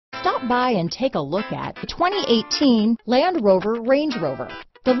Stop by and take a look at the 2018 Land Rover Range Rover.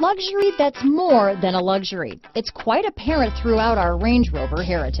 The luxury that's more than a luxury. It's quite apparent throughout our Range Rover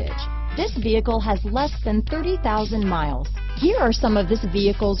heritage. This vehicle has less than 30,000 miles. Here are some of this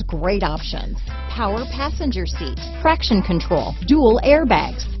vehicle's great options: power passenger seat, traction control, dual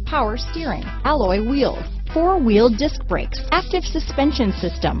airbags, power steering, alloy wheels, four-wheel disc brakes, active suspension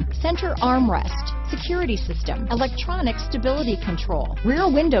system, center armrest, security system, electronic stability control,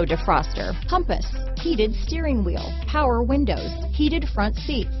 rear window defroster, compass, heated steering wheel, power windows, heated front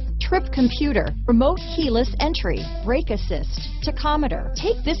seats, trip computer, remote keyless entry, brake assist, tachometer.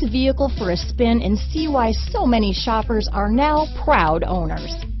 Take this vehicle for a spin and see why so many shoppers are now proud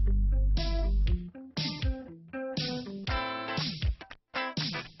owners.